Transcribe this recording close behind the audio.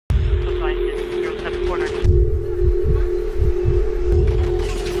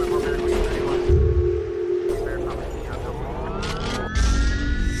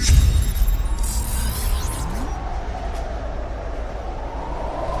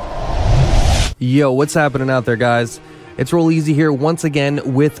Yo, what's happening out there, guys? It's Rolleezy here once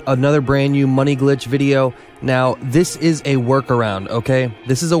again with another brand new money glitch video. Now, this is a workaround, okay?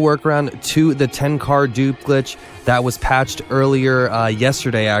 This is a workaround to the 10-car dupe glitch that was patched earlier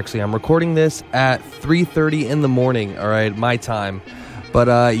yesterday, actually. I'm recording this at 3:30 in the morning, all right, my time.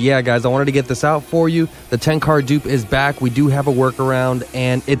 But yeah, guys, I wanted to get this out for you. The 10-car dupe is back. We do have a workaround,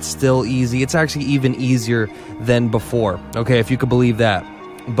 and it's still easy. It's actually even easier than before, okay, if you could believe that.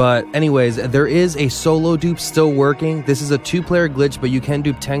 But anyways, there is a solo dupe still working. This is a 2-player glitch, but you can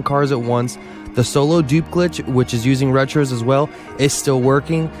dupe 10 cars at once. The solo dupe glitch, which is using retros as well, is still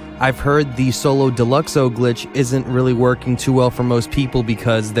working. I've heard the solo deluxo glitch isn't really working too well for most people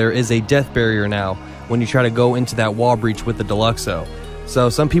because there is a death barrier now when you try to go into that wall breach with the deluxo. So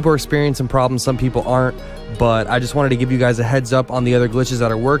some people are experiencing problems, some people aren't, but I just wanted to give you guys a heads up on the other glitches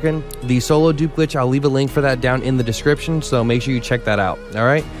that are working. The solo dupe glitch, I'll leave a link for that down in the description, so make sure you check that out,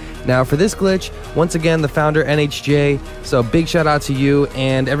 alright? Now for this glitch, once again, the founder, NHJ, so big shout out to you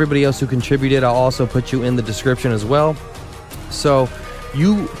and everybody else who contributed. I'll also put you in the description as well. So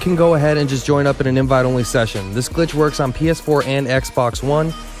you can go ahead and just join up in an invite-only session. This glitch works on PS4 and Xbox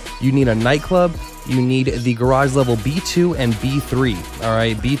One. You need a nightclub. You need the garage level B2 and B3, all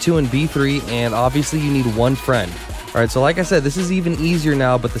right, B2 and B3, and obviously you need one friend. All right, so like I said, this is even easier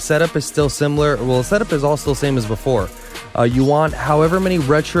now, but the setup is still similar. Well, the setup is all still same as before. You want however many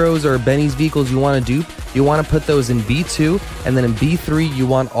retros or Benny's vehicles you want to dupe, you want to put those in B2, and then in B3 you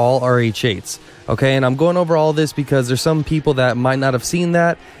want all RH8s. Okay, and I'm going over all this because there's some people that might not have seen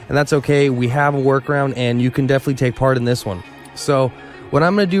that, and that's okay. We have a workaround, and you can definitely take part in this one. So what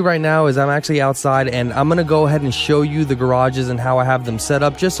I'm going to do right now is I'm actually outside, and I'm going to go ahead and show you the garages and how I have them set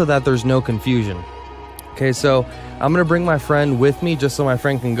up just so that there's no confusion. Okay, so I'm going to bring my friend with me just so my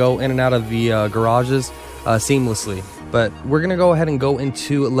friend can go in and out of the garages seamlessly. But we're going to go ahead and go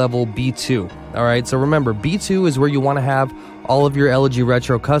into level B2. All right, so remember, B2 is where you want to have all of your LG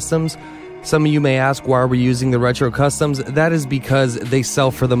Retro Customs. Some of you may ask, why are we using the Retro Customs? That is because they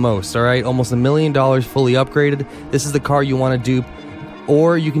sell for the most, all right? Almost $1 million fully upgraded. This is the car you want to dupe.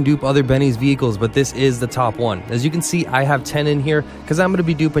 Or you can dupe other Benny's vehicles, but this is the top one. As you can see, I have 10 in here because I'm going to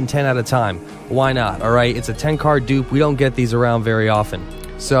be duping 10 at a time. Why not? All right, it's a 10-car dupe. We don't get these around very often.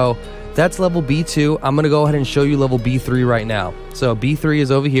 So that's level B2. I'm going to go ahead and show you level B3 right now. So B3 is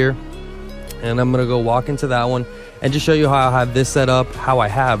over here, and I'm going to go walk into that one and just show you how I have this set up,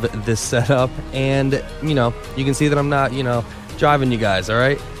 and you know, you can see that I'm not, you know, driving you guys. All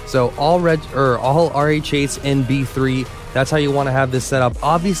right, so all RH8s in B3. That's how you want to have this set up.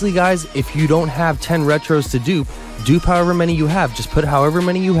 Obviously, guys, if you don't have 10 retros to dupe however many you have. Just put however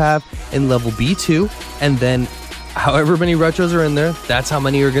many you have in level B2, and then however many retros are in there, that's how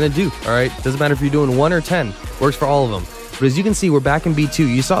many you're going to dupe, all right? Doesn't matter if you're doing 1 or 10. Works for all of them. But as you can see, we're back in B2.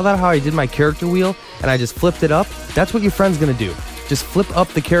 You saw that how I did my character wheel, and I just flipped it up? That's what your friend's going to do. Just flip up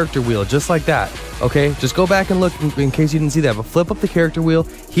the character wheel, just like that, okay? Just go back and look in case you didn't see that, but flip up the character wheel.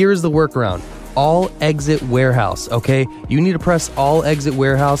 Here is the workaround. All exit warehouse, okay? You need to press all exit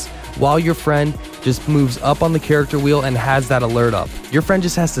warehouse while your friend just moves up on the character wheel and has that alert up. Your friend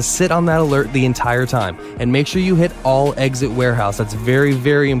just has to sit on that alert the entire time, and make sure you hit all exit warehouse. That's very,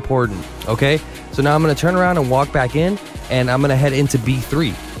 very important, okay? So now I'm going to turn around and walk back in, and I'm going to head into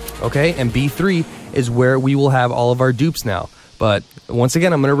B3, okay? And B3 is where we will have all of our dupes now. But once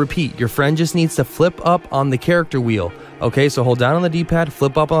again, I'm going to repeat, your friend just needs to flip up on the character wheel. Okay, so hold down on the D-pad,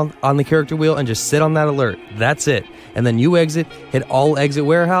 flip up on the character wheel, and just sit on that alert. That's it. And then you exit, hit all exit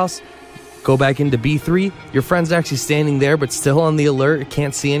warehouse, go back into B3. Your friend's actually standing there, but still on the alert,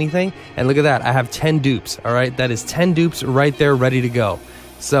 can't see anything. And look at that, I have 10 dupes, all right? That is 10 dupes right there, ready to go.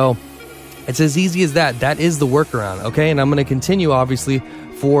 So it's as easy as that. That is the workaround, okay? And I'm going to continue, obviously,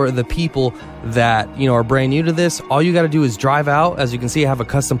 for the people that, you know, are brand new to this. All you got to do is drive out. As you can see, I have a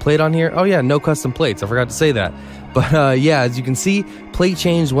custom plate on here. Oh yeah, no custom plates. I forgot to say that. But yeah, as you can see, plate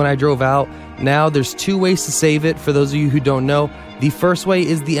changed when I drove out. Now there's 2 ways to save it for those of you who don't know. The first way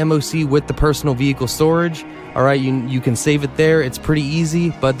is the MOC with the personal vehicle storage. All right, you can save it there. It's pretty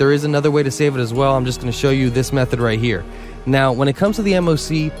easy, but there is another way to save it as well. I'm just going to show you this method right here. Now, when it comes to the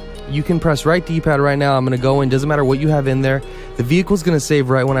MOC, you can press right D-pad right now. I'm going to go in. Doesn't matter what you have in there. The vehicle's going to save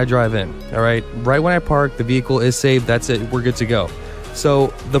right when I drive in. All right, right when I park, the vehicle is saved. That's it. We're good to go. So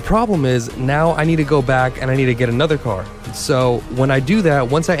the problem is now I need to go back and I need to get another car. So when I do that,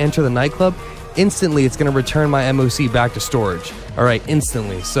 once I enter the nightclub, instantly it's going to return my MOC back to storage. All right,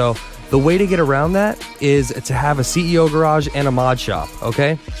 instantly. So the way to get around that is to have a CEO garage and a mod shop,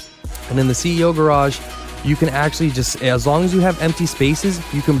 okay? And in the CEO garage, you can actually just, as long as you have empty spaces,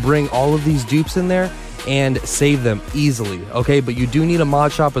 you can bring all of these dupes in there and save them easily, okay? But you do need a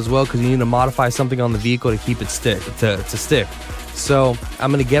mod shop as well, because you need to modify something on the vehicle to keep it stick. So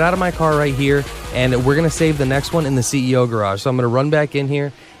I'm gonna get out of my car right here, and we're gonna save the next one in the CEO garage. So I'm gonna run back in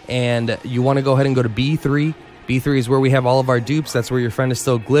here, and you want to go ahead and go to B3. B3 is where we have all of our dupes. That's where your friend is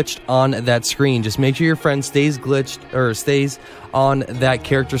still glitched on that screen. Just make sure your friend stays glitched, or stays on that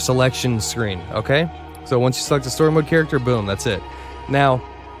character selection screen, okay? So once you select a story mode character, boom, that's it. Now,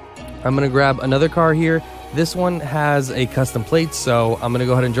 I'm gonna grab another car here. This one has a custom plate, so I'm gonna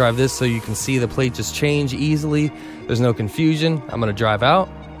go ahead and drive this so you can see the plate just change easily. There's no confusion. I'm gonna drive out,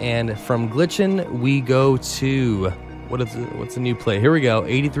 and from glitching, we go to, what's the new plate? Here we go,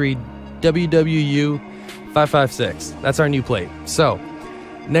 83 WWU 556. That's our new plate. So,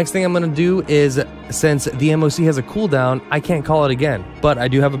 next thing I'm gonna do is, since the MOC has a cooldown, I can't call it again, but I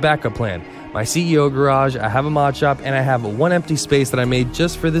do have a backup plan. My CEO garage, I have a mod shop, and I have one empty space that I made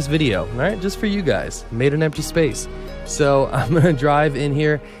just for this video, all right? Just for you guys, made an empty space. So I'm gonna drive in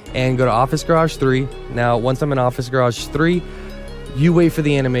here and go to Office Garage 3. Now, once I'm in Office Garage 3, you wait for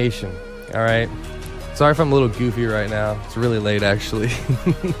the animation, all right? Sorry if I'm a little goofy right now. It's really late, actually.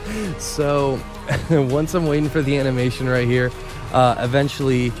 So once I'm waiting for the animation right here,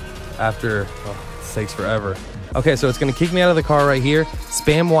 eventually, after, this takes forever. Okay, so it's gonna kick me out of the car right here.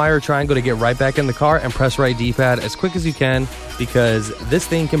 Spam Y or triangle to get right back in the car, and press right D-pad as quick as you can, because this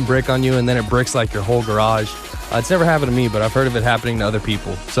thing can brick on you, and then it bricks like your whole garage. It's never happened to me, but I've heard of it happening to other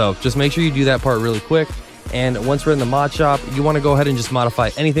people. So just make sure you do that part really quick. And once we're in the mod shop, you want to go ahead and just modify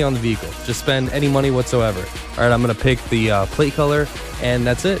anything on the vehicle. Just spend any money whatsoever. All right, I'm going to pick the plate color, and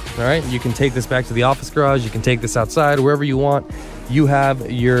that's it. All right, you can take this back to the office garage. You can take this outside, wherever you want. You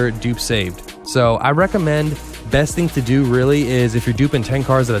have your dupe saved. So I recommend, best thing to do really is, if you're duping 10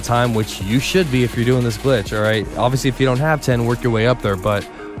 cars at a time, which you should be if you're doing this glitch, all right? Obviously, if you don't have 10, work your way up there. But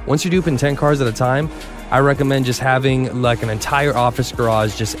once you're duping 10 cars at a time, I recommend just having like an entire office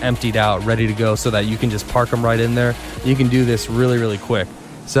garage just emptied out, ready to go, so that you can just park them right in there. You can do this really, really quick.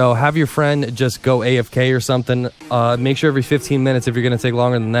 So have your friend just go AFK or something. Make sure every 15 minutes, if you're going to take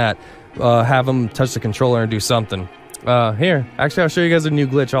longer than that, have them touch the controller and do something. Here, actually, I'll show you guys a new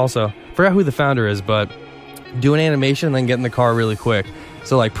glitch also. Forgot who the founder is, but do an animation and then get in the car really quick.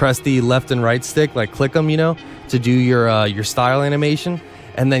 So like press the left and right stick, like click them, you know, to do your style animation.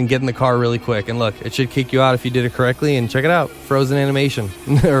 And then get in the car really quick, and look, it should kick you out if you did it correctly. And check it out, frozen animation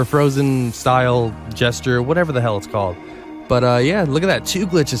or frozen style gesture, whatever the hell it's called. But yeah, look at that, 2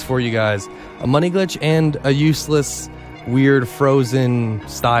 glitches for you guys, a money glitch and a useless weird frozen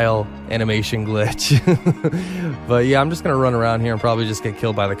style animation glitch. But yeah, I'm just gonna run around here and probably just get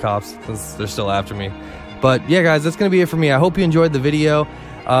killed by the cops since they're still after me. But yeah guys, that's gonna be it for me. I hope you enjoyed the video.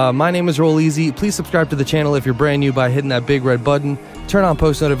 My name is Rolleezy. Please subscribe to the channel if you're brand new by hitting that big red button. Turn on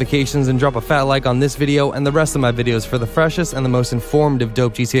post notifications and drop a fat like on this video and the rest of my videos for the freshest and the most informative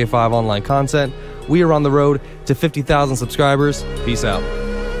dope GTA 5 online content. We are on the road to 50,000 subscribers. Peace out.